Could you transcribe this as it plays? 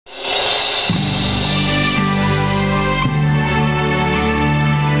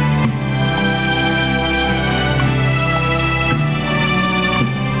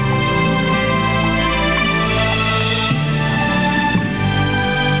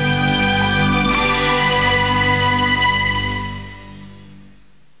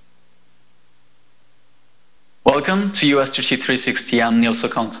Welcome to US Tzu Chi 360. I'm Neil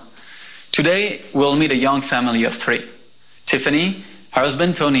Socont. Today, we'll meet a young family of three: Tiffany, her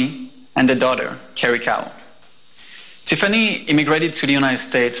husband Tony, and a daughter, Carrie Cow. Tiffany immigrated to the United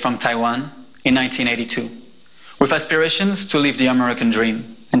States from Taiwan in 1982, with aspirations to live the American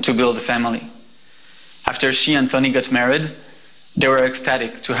dream and to build a family. After she and Tony got married, they were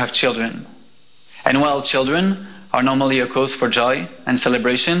ecstatic to have children. And while children are normally a cause for joy and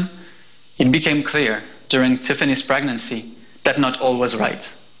celebration, it became clear during Tiffany's pregnancy that not all was right.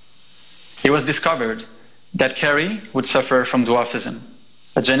 It was discovered that Carrie would suffer from dwarfism,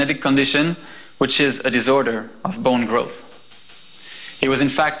 a genetic condition which is a disorder of bone growth. It was in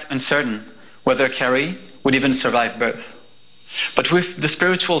fact uncertain whether Carrie would even survive birth. But with the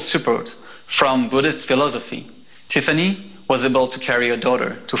spiritual support from Buddhist philosophy, Tiffany was able to carry a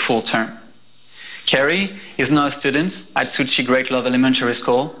daughter to full term. Carrie is now a student at Tzu Chi Great Love Elementary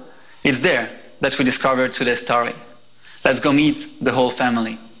School. It's there that we discovered today's story. Let's go meet the whole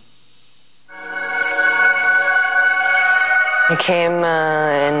family. I came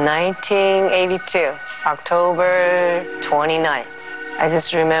in 1982, October 29th. I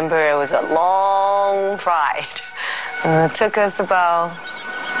just remember it was a long ride. It took us about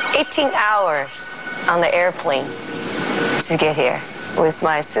 18 hours on the airplane to get here with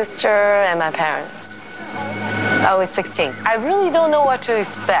my sister and my parents. I was 16. I really don't know what to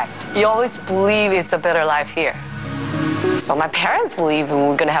expect. You always believe it's a better life here. So my parents believe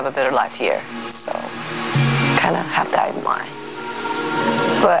we're going to have a better life here. So kind of have that in mind.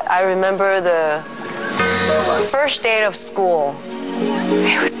 But I remember the first day of school.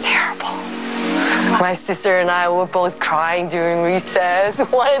 It was terrible. My sister and I were both crying during recess,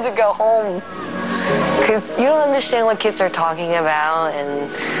 wanted to go home. Because you don't understand what kids are talking about, and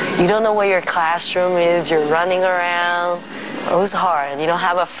you don't know where your classroom is, you're running around. It was hard, and you don't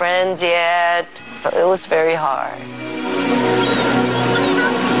have a friend yet, so it was very hard.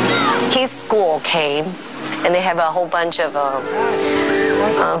 His school came, and they have a whole bunch of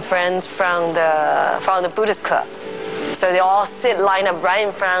friends from the Buddhist club. So they all line up right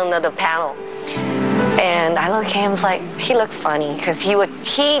in front of the panel. And I looked at him, like, he looked funny because he was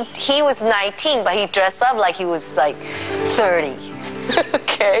 19, but he dressed up like he was like 30.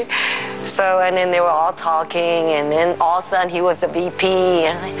 Okay, so and then they were all talking, and then all of a sudden he was a VP,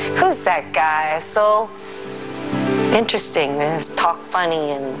 and I'm like, who's that guy? So interesting. He was talk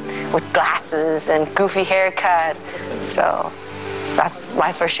funny and with glasses and goofy haircut. So that's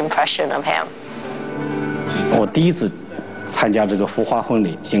my first impression of him.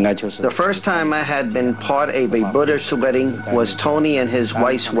 The first time I had been part of a Buddhist wedding was Tony and his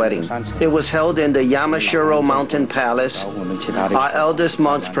wife's wedding. It was held in the Yamashiro Mountain Palace. Our eldest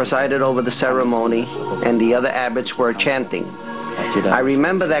monks presided over the ceremony, and the other abbots were chanting. I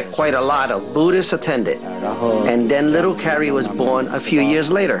remember that quite a lot of Buddhists attended, and then little Carrie was born a few years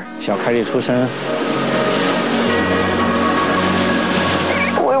later.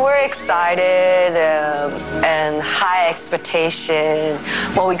 Excited and high expectation.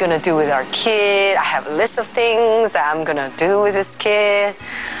 What are we gonna do with our kid? I have a list of things that I'm gonna do with this kid.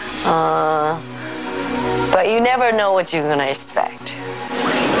 But you never know what you're gonna expect.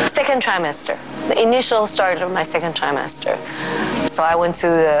 Second trimester, the initial start of my second trimester. So I went to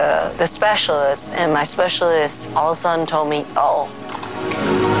the specialist, and my specialist all of a sudden told me, "Oh,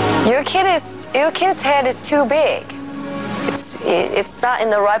 your kid's head is too big. It's not in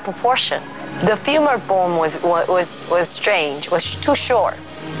the right proportion. The femur bone was strange, was too short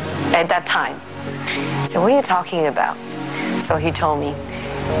at that time." So what are you talking about? So he told me,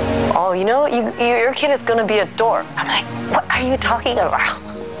 "Oh, you know, your kid is gonna be a dwarf." I'm like, what are you talking about?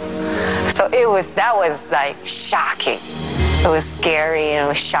 So that was like shocking. It was scary and it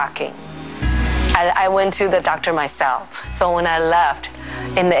was shocking. I went to the doctor myself. So when I left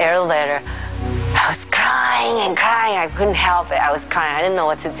in the elevator, I was crying and crying. I couldn't help it. I was crying. I didn't know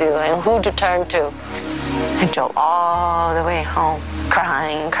what to do and who to turn to. I drove all the way home,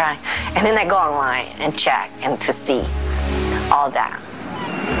 crying and crying. And then I go online and check and to see all that.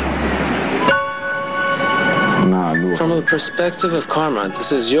 From the perspective of karma,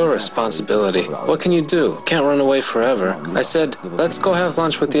 this is your responsibility. What can you do? Can't run away forever. I said, let's go have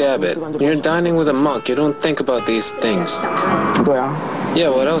lunch with the abbot. When you're dining with a monk, you don't think about these things. Yeah,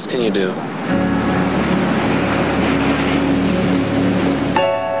 what else can you do?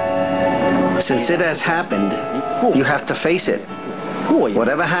 Since it has happened, you have to face it.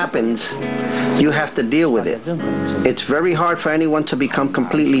 Whatever happens, you have to deal with it. It's very hard for anyone to become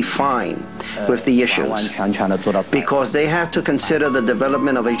completely fine with the issues because they have to consider the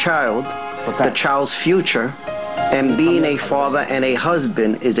development of a child, the child's future, and being a father and a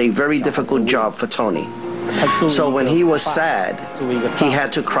husband is a very difficult job for Tony. So when he was sad, he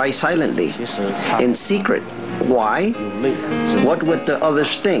had to cry silently, in secret. Why? What would the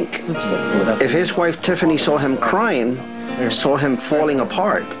others think? If his wife Tiffany saw him crying, saw him falling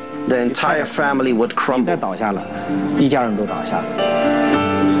apart, the entire family would crumble. 一家人都倒下了。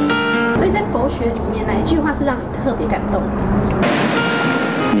所以在佛学里面，哪一句话是让你特别感动的？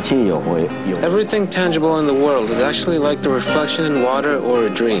 Everything tangible in the world is actually like the reflection in water or a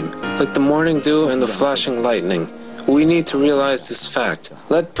dream, like the morning dew and the flashing lightning. We need to realize this fact.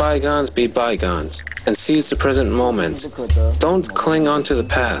 Let bygones be bygones, and seize the present moment. Don't cling on to the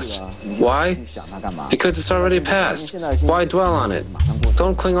past. Why? Because it's already past. Why dwell on it?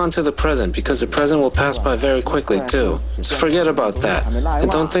 Don't cling on to the present, because the present will pass by very quickly too. So forget about that,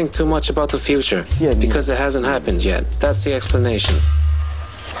 and don't think too much about the future, because it hasn't happened yet. That's the explanation.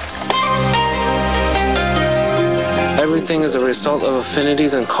 Everything is a result of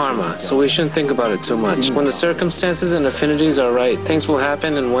affinities and karma, so we shouldn't think about it too much. When the circumstances and affinities are right, things will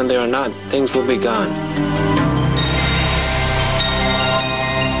happen, and when they are not, things will be gone.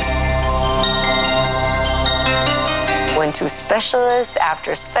 Went to specialists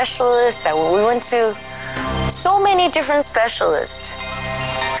after specialists, and we went to so many different specialists,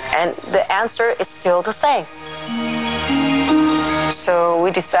 and the answer is still the same. So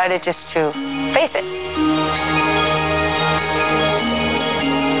we decided just to face it.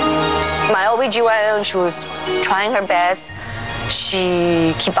 My OBGYN, she was trying her best.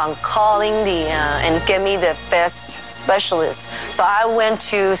 She kept on calling and get me the best specialist. So I went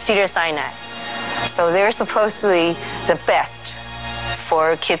to Cedars-Sinai. So they're supposedly the best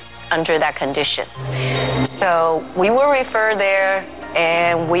for kids under that condition. So we were referred there,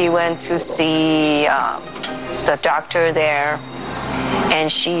 and we went to see the doctor there. And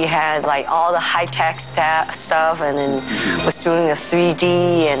she had like all the high-tech stuff, and then was doing a 3D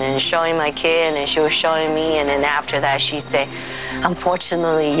and then showing my kid, and she was showing me, and then after that she said,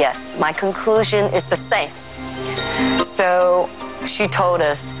 unfortunately, yes, my conclusion is the same. So she told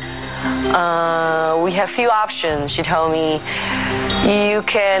us, we have few options. She told me, you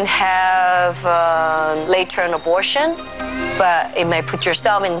can have late-term abortion, but it may put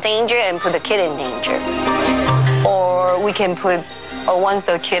yourself in danger and put the kid in danger. Or we can once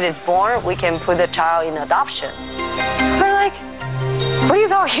the kid is born, we can put the child in adoption. We're like, what are you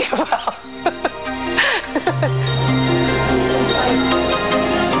talking about?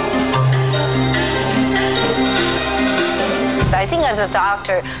 I think as a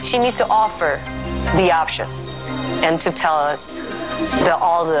doctor, she needs to offer the options and to tell us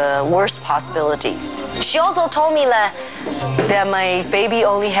all the worst possibilities. She also told me that my baby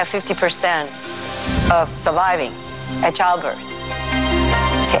only had 50% of surviving at childbirth.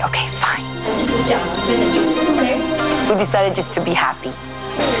 I say, okay, fine. We decided just to be happy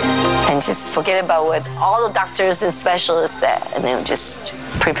and just forget about what all the doctors and specialists said, and then just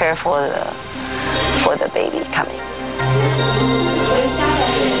prepare for the baby coming.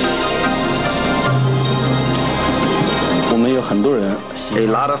 A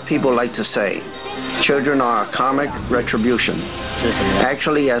lot of people like to say, children are a karmic retribution.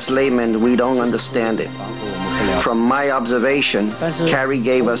 Actually, as laymen, we don't understand it. From my observation, Carrie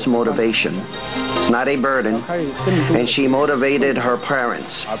gave us motivation, not a burden, and she motivated her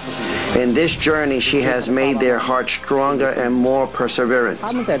parents. In this journey, she has made their hearts stronger and more perseverant,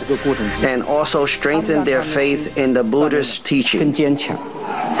 and also strengthened their faith in the Buddhist teaching.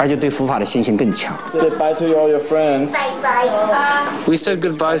 而且对佛法的信心更强。 Say bye to all your friends. We said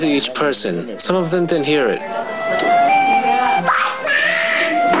goodbye to each person. Some of them didn't hear it.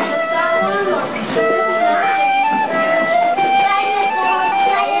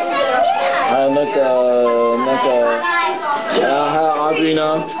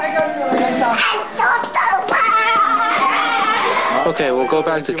 Okay, we'll go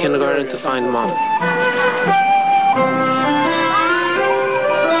back to kindergarten to find Mom.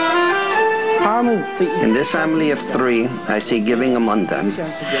 In this family of three, I see giving among them,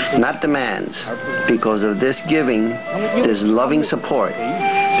 not demands. Because of this giving, this loving support,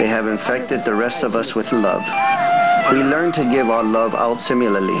 they have infected the rest of us with love. We learn to give our love out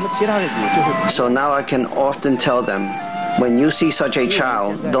similarly. So now I can often tell them, when you see such a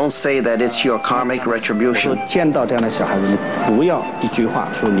child, don't say that it's your karmic retribution. 见到这样的小孩子，不要一句话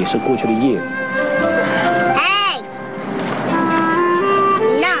说你是过去的业。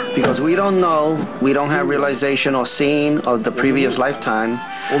 Because we don't know, we don't have realization or seeing of the previous lifetime,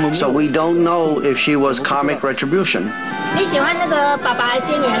 so we don't know if she was karmic retribution. 你喜欢那个爸爸来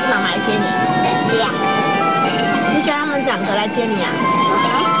接你，还是妈妈来接你？你喜欢他们两个来接你啊？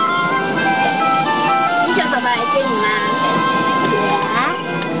你喜欢爸爸来接你吗？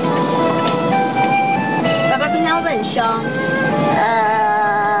会不会很凶？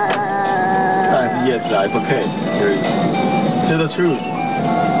当然是 yes 啊 ，it's okay. Say the truth.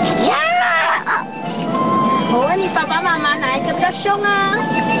 我问你爸爸妈妈哪一个比较凶啊？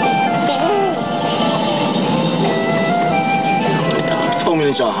聪明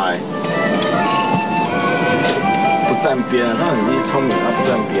的小孩不站边，他很聪明，他不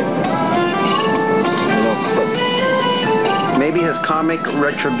站边。Maybe his karmic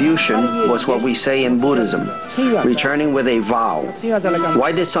retribution was what we say in Buddhism, returning with a vow.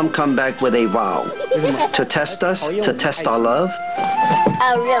 Why did some come back with a vow? To test us? To test our love?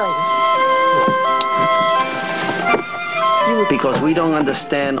 Oh, really? Because we don't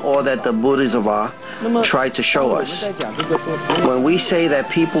understand all that the Bodhisattva tried to show us. When we say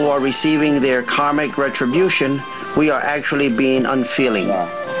that people are receiving their karmic retribution, we are actually being unfeeling.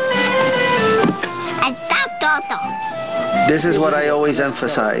 This is what I always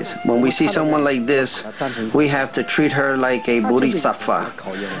emphasize. When we see someone like this, we have to treat her like a bodhisattva.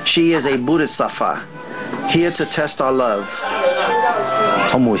 She is a bodhisattva, here to test our love.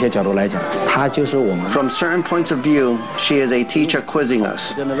 From certain points of view, she is a teacher quizzing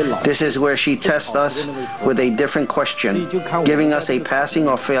us. This is where she tests us with a different question, giving us a passing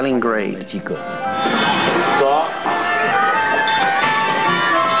or failing grade.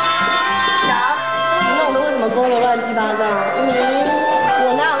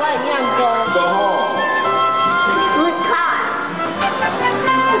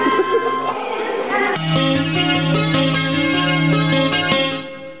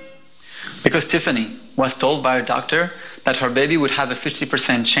 Because Tiffany was told by her doctor that her baby would have a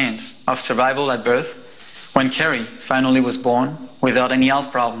 50% chance of survival at birth, when Carrie finally was born without any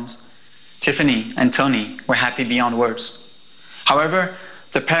health problems, Tiffany and Tony were happy beyond words. However,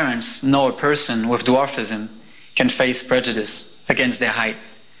 the parents know a person with dwarfism can face prejudice against their height,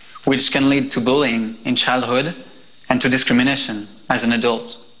 which can lead to bullying in childhood and to discrimination as an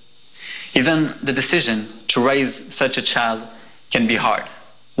adult. Even the decision to raise such a child can be hard,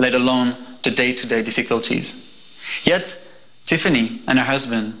 let alone the day-to-day difficulties. Yet, Tiffany and her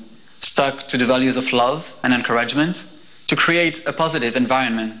husband stuck to the values of love and encouragement to create a positive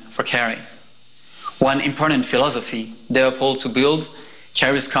environment for Carrie. One important philosophy they uphold to build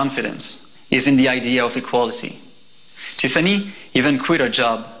Carrie's confidence is in the idea of equality. Tiffany even quit her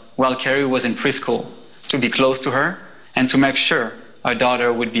job while Carrie was in preschool to be close to her and to make sure her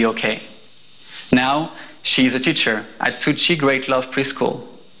daughter would be okay. Now, she is a teacher at Tzu Chi Great Love Preschool.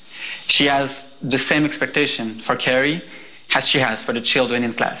 She has the same expectation for Carrie as she has for the children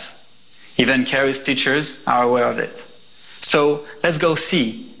in class. Even Carrie's teachers are aware of it. So let's go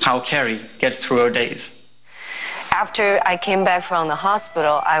see how Carrie gets through her days. After I came back from the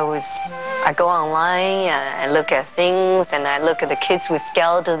hospital, I go online and I look at things and I look at the kids with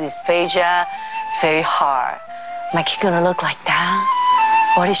skeletal dysphagia. It's very hard. My kid gonna look like that?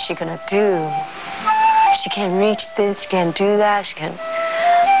 What is she gonna do? She can't reach this, she can't do that, she can't.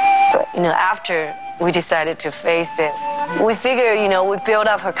 But after we decided to face it, we figured, we build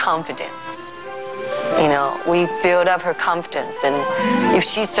up her confidence. We build up her confidence, and if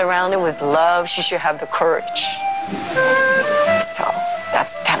she's surrounded with love, she should have the courage. So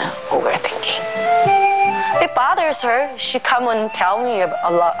that's kind of what we're thinking. It bothers her. She come and tell me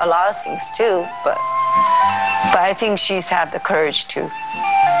a lot of things too, but I think she's had the courage to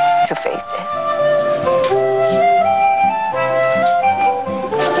face it.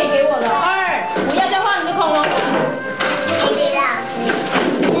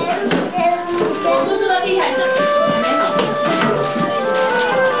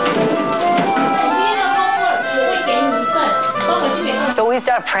 So we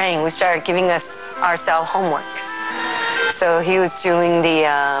started praying. We started giving ourselves homework. So he was doing the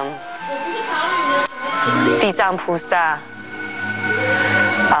Dizang Pusa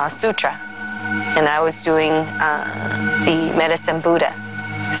Sutra, and I was doing the Medicine Buddha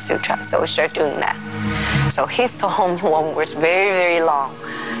Sutra. So we started doing that. So his homework was very, very long.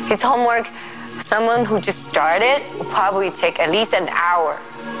 His homework, someone who just started would probably take at least an hour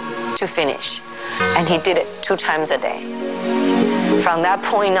to finish, and he did it 2 times a day. From that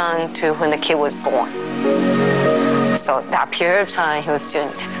point on to when the kid was born. So that period of time, he was doing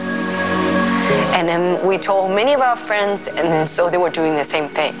that. And then we told many of our friends, and then so they were doing the same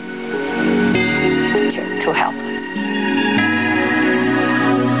thing to help us.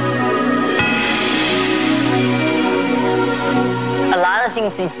 A lot of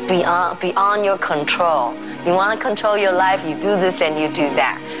things is beyond your control. You want to control your life, you do this and you do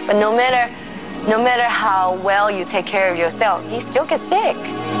that. But no matter how well you take care of yourself, you still get sick.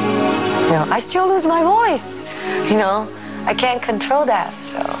 I still lose my voice. I can't control that.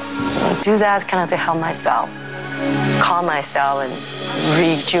 So I do that kind of to help myself. calm myself and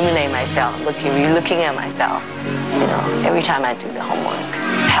rejuvenate myself, looking at myself. You know, every time I do the homework,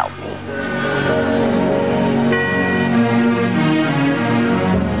 help me.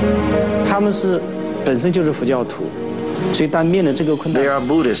 They are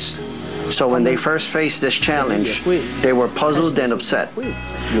Buddhists, so when they first faced this challenge, they were puzzled and upset.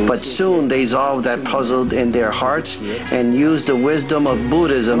 But soon they solved that puzzle in their hearts and used the wisdom of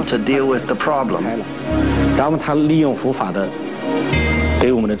Buddhism to deal with the problem.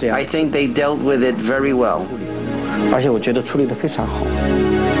 I think they dealt with it very well.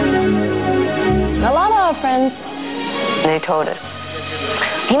 A lot of our friends, they told us,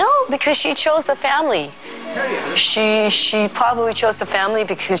 you know, because she chose the family. She probably chose the family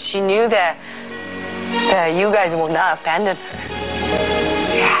because she knew that you guys will not abandon her.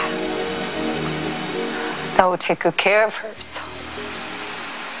 Yeah. That will take good care of her. So.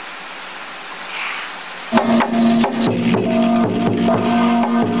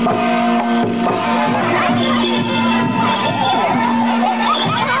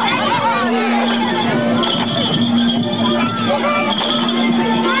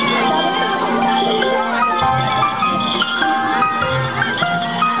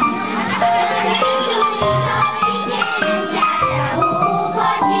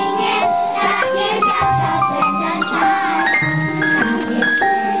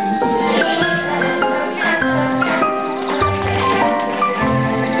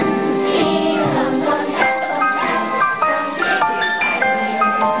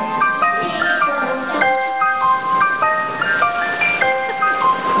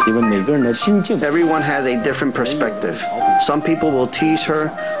 Everyone has a different perspective. Some people will tease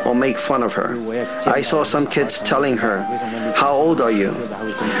her or make fun of her. I saw some kids telling her, "How old are you?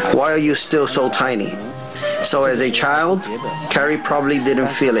 Why are you still so tiny?" So as a child, Carrie probably didn't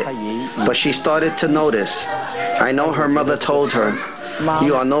feel it, but she started to notice. I know her mother told her,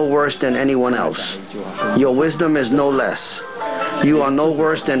 "You are no worse than anyone else. Your wisdom is no less. You are no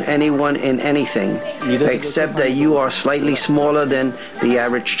worse than anyone in anything, except that you are slightly smaller than the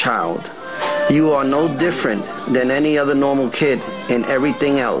average child. You are no different than any other normal kid in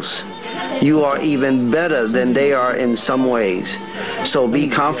everything else. You are even better than they are in some ways. So be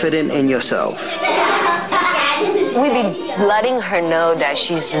confident in yourself." We've been letting her know that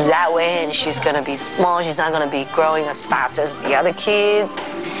she's that way and she's going to be small. She's not going to be growing as fast as the other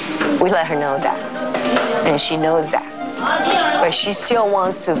kids. We let her know that. And she knows that. But she still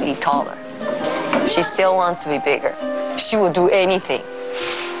wants to be taller. She still wants to be bigger. She will do anything.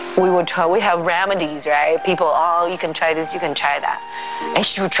 We will try. We have remedies, right? People, oh, you can try this, you can try that. And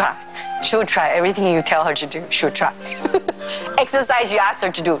she will try. She will try everything you tell her to do. She will try. Exercise you ask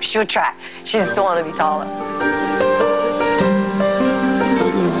her to do, she will try. She just want to be taller.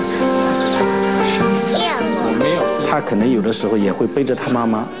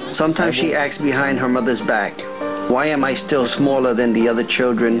 Sometimes she acts behind her mother's back. Why am I still smaller than the other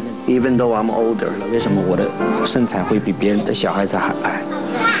children, even though I'm older?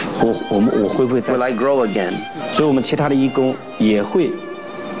 Will I grow again?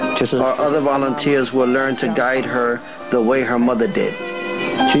 Our other volunteers will learn to guide her the way her mother did.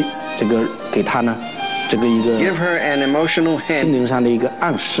 Give her an emotional hint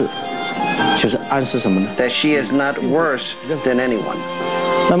that she is not worse than anyone.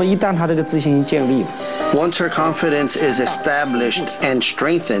 Once her confidence is established and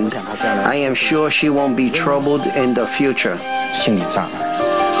strengthened, I am sure she won't be troubled in the future.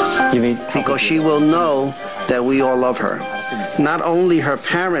 Because she will know that we all love her. Not only her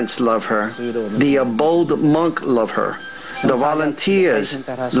parents love her, the abode monk love her. The volunteers,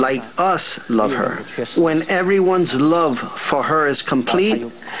 like us, love her. When everyone's love for her is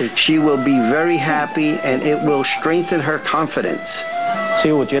complete, she will be very happy and it will strengthen her confidence.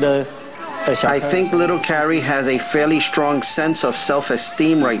 I think little Carrie has a fairly strong sense of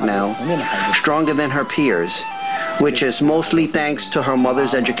self-esteem right now, stronger than her peers, which is mostly thanks to her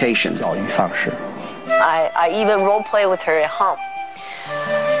mother's education. I even role play with her at home.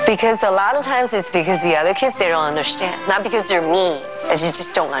 Because a lot of times it's because the other kids, they don't understand. Not because they're mean, they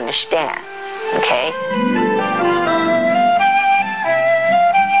just don't understand, okay?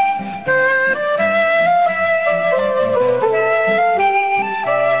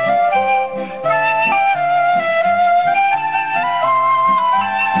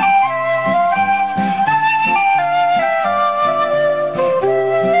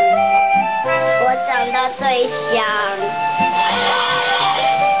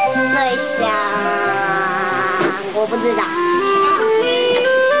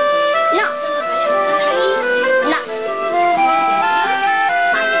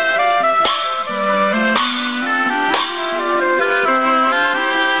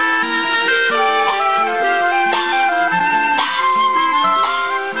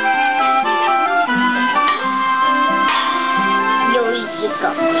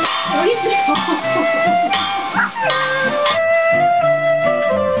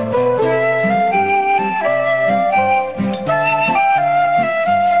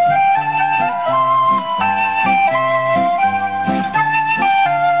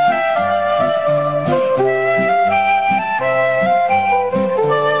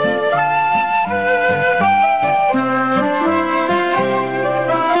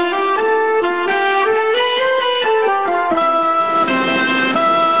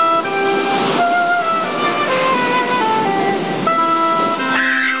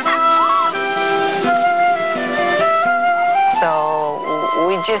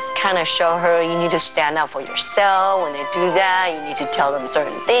 we just kind of show her you need to stand up for yourself. When they do that, you need to tell them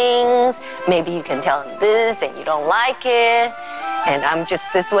certain things. Maybe you can tell them this and you don't like it. And I'm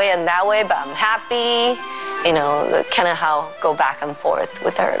just this way and that way, but I'm happy. You know, kind of how go back and forth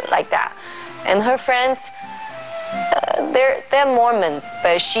with her like that. And her friends, they're Mormons,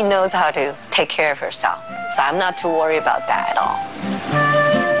 but she knows how to take care of herself. So I'm not too worried about that at all.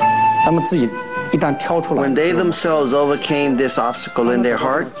 When they themselves overcame this obstacle in their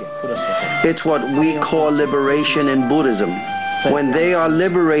heart, it's what we call liberation in Buddhism. When they are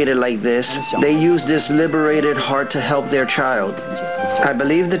liberated like this, they use this liberated heart to help their child. I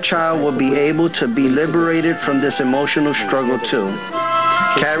believe the child will be able to be liberated from this emotional struggle too.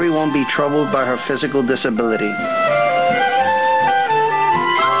 Carrie won't be troubled by her physical disability.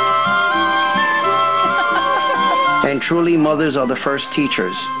 And truly, mothers are the first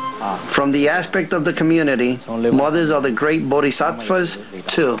teachers. From the aspect of the community, mothers are the great bodhisattvas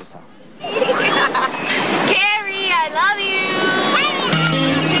too. Carrie, I love you!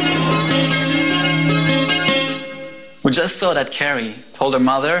 We just saw that Carrie told her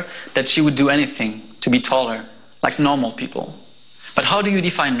mother that she would do anything to be taller, like normal people. But how do you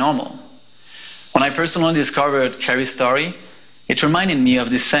define normal? When I personally discovered Carrie's story, it reminded me of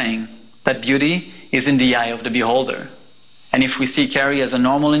this saying, that beauty is in the eye of the beholder. And if we see Carrie as a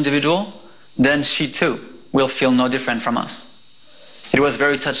normal individual, then she too will feel no different from us. It was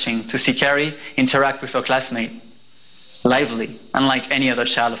very touching to see Carrie interact with her classmate, lively, unlike any other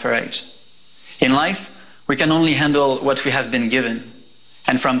child of her age. In life, we can only handle what we have been given.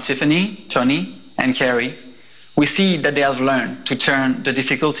 And from Tiffany, Tony, and Carrie, we see that they have learned to turn the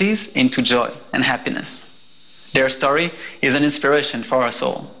difficulties into joy and happiness. Their story is an inspiration for us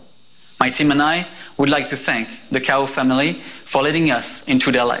all. My team and I would like to thank the Kao family for letting us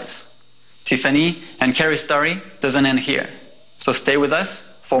into their lives. Tiffany and Carrie's story doesn't end here, so stay with us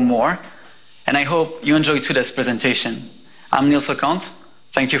for more, and I hope you enjoyed today's presentation. I'm Neil Socant,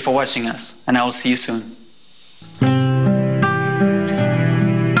 thank you for watching us, and I will see you soon.